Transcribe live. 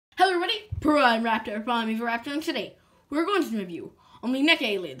Hello everybody, Prime Raptor, Prime for Raptor, and today we're going to review on the Neca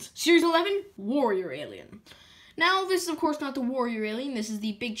aliens, Series 11, Warrior Alien. Now, this is of course not the Warrior Alien, this is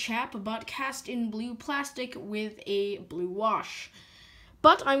the big chap, but cast in blue plastic with a blue wash.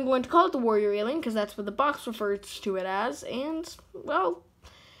 But I'm going to call it the Warrior Alien, because that's what the box refers to it as, and, well,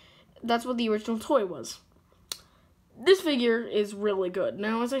 that's what the original toy was. This figure is really good.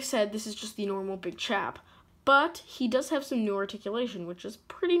 Now, as I said, this is just the normal big chap. But he does have some new articulation, which is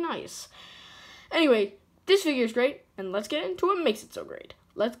pretty nice. Anyway, this figure is great, and let's get into what makes it so great.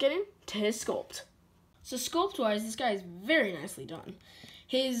 Let's get into his sculpt. So sculpt-wise, this guy is very nicely done.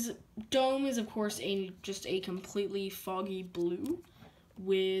 His dome is, of course, just a completely foggy blue.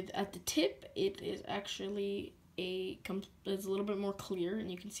 With, at the tip, it is actually it's a little bit more clear, and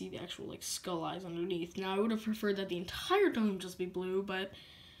you can see the actual, skull eyes underneath. Now, I would have preferred that the entire dome just be blue, but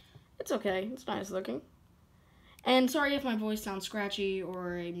it's okay. It's nice looking. And sorry if my voice sounds scratchy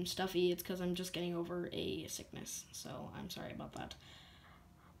or I'm stuffy, it's because I'm just getting over a sickness, so I'm sorry about that.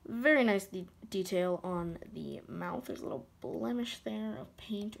 Very nice detail on the mouth. There's a little blemish there of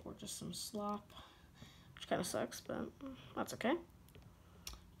paint or just some slop, which kind of sucks, but that's okay.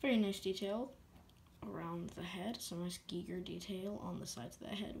 Very nice detail around the head, some nice Giger detail on the sides of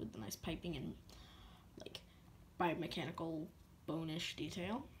the head with the nice piping and biomechanical bone-ish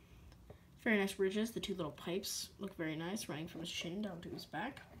detail. Very nice ridges. The two little pipes look very nice, running from his chin down to his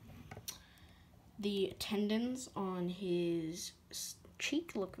back. The tendons on his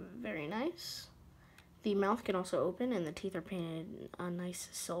cheek look very nice. The mouth can also open, and the teeth are painted a nice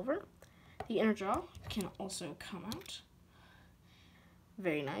silver. The inner jaw can also come out.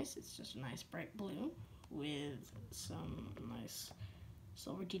 Very nice. It's just a nice bright blue with some nice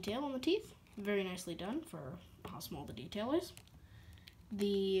silver detail on the teeth. Very nicely done for how small the detail is.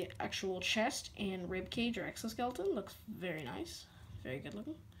 The actual chest and rib cage or exoskeleton looks very nice, very good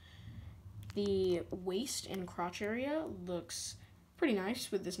looking. The waist and crotch area looks pretty nice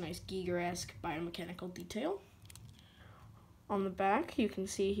with this nice Giger-esque biomechanical detail. On the back, you can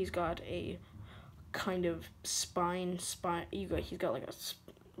see he's got a kind of spine. He's got like a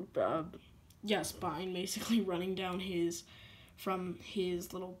spine basically running down from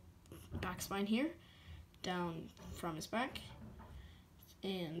his little back spine here, down from his back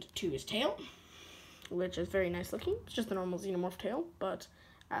and to his tail, which is very nice looking. It's just a normal xenomorph tail, but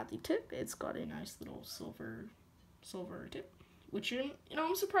at the tip, it's got a nice little silver tip, which,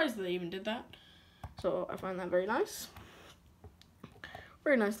 I'm surprised that they even did that. So I find that very nice.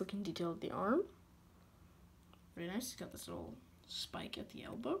 Very nice looking detail of the arm. Very nice. He's got this little spike at the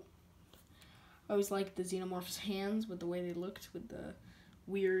elbow. I always liked the xenomorph's hands with the way they looked with the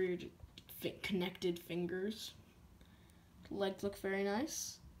weird connected fingers. Legs look very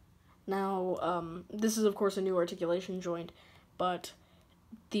nice. Now, this is of course a new articulation joint, but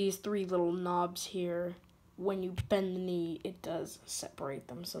these three little knobs here, when you bend the knee, it does separate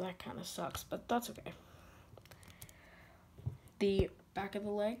them, so that kind of sucks, but that's okay. The back of the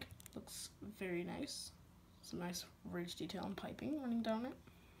leg looks very nice. Some nice ridge detail and piping running down it.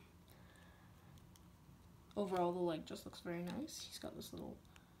 Overall, the leg just looks very nice. He's got this little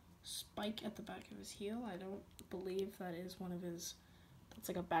spike at the back of his heel. I don't believe that is one of his, that's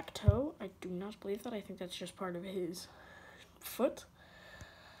like a back toe. I do not believe that. I think that's just part of his foot.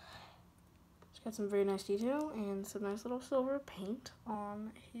 He's got some very nice detail and some nice little silver paint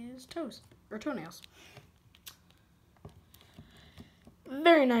on his toes, or toenails.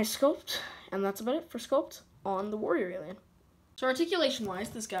 Very nice sculpt, and that's about it for sculpt on the Warrior Alien. So articulation-wise,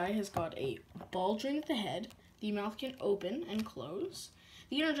 this guy has got a ball joint at the head. The mouth can open and close.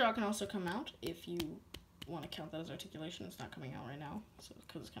 The inner jaw can also come out if you want to count that as articulation. It's not coming out right now, so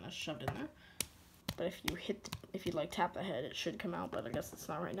because it's kind of shoved in there. But if you tap the head, it should come out, but I guess it's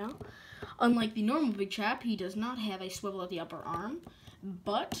not right now. Unlike the normal big chap, he does not have a swivel at the upper arm,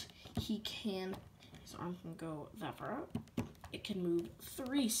 but his arm can go that far out. It can move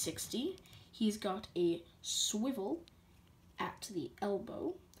 360. He's got a swivel at the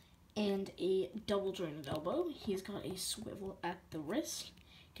elbow and a double jointed elbow. He's got a swivel at the wrist.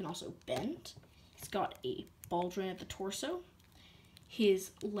 Can also bend. He's got a ball joint at the torso.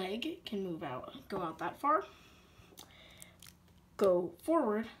 His leg can go out that far, go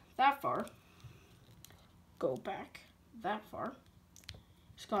forward that far, go back that far.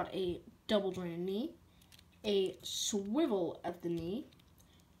 He's got a double jointed knee, a swivel at the knee,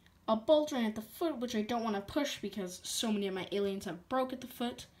 a ball joint at the foot, which I don't want to push because so many of my aliens have broke at the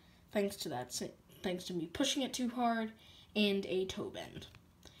foot, thanks to me pushing it too hard, and a toe bend.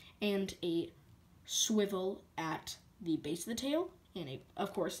 And a swivel at the base of the tail, and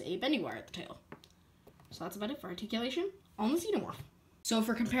of course, a bending wire at the tail. So that's about it for articulation on the xenomorph. So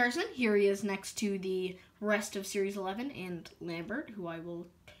for comparison, here he is next to the rest of Series 11 and Lambert, who I will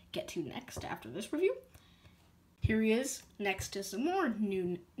get to next after this review. Here he is next to some more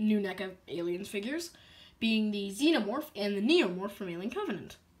new Neca Aliens figures, being the Xenomorph and the Neomorph from Alien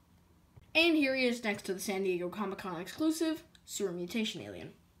Covenant. And here he is next to the San Diego Comic-Con exclusive Sewer Mutation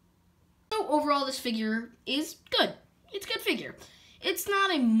Alien. So overall, this figure is good. It's a good figure. It's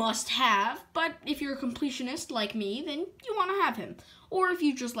not a must-have, but if you're a completionist like me, then you want to have him. Or if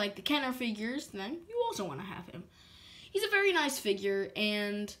you just like the Kenner figures, then you also want to have him. He's a very nice figure,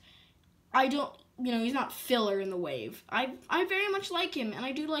 and I don't, he's not filler in the wave. I very much like him, and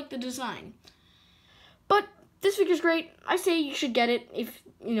I do like the design. But this figure's great. I say you should get it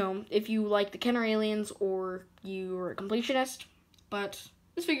if you like the Kenner aliens or you're a completionist. But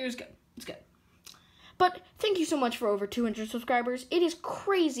this figure is good. It's good. But thank you so much for over 200 subscribers. It is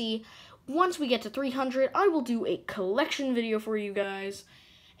crazy. Once we get to 300, I will do a collection video for you guys.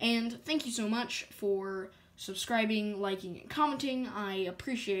 And thank you so much for subscribing, liking, and commenting. I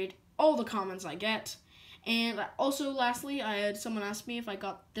appreciate all the comments I get. And also, lastly, I had someone ask me if I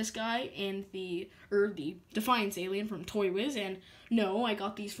got this guy and the Defiance alien from Toy Wiz, and no, I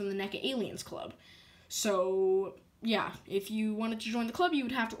got these from the Neca Aliens Club. So, yeah, if you wanted to join the club, you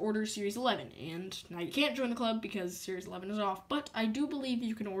would have to order Series 11, and now you can't join the club because Series 11 is off, but I do believe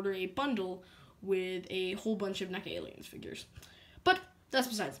you can order a bundle with a whole bunch of Neca Aliens figures. But that's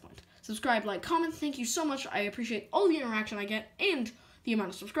besides the point. Subscribe, like, comment, thank you so much. I appreciate all the interaction I get and the amount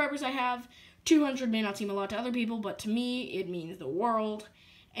of subscribers I have. 200 may not seem a lot to other people, but to me, it means the world.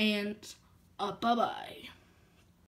 And bye-bye.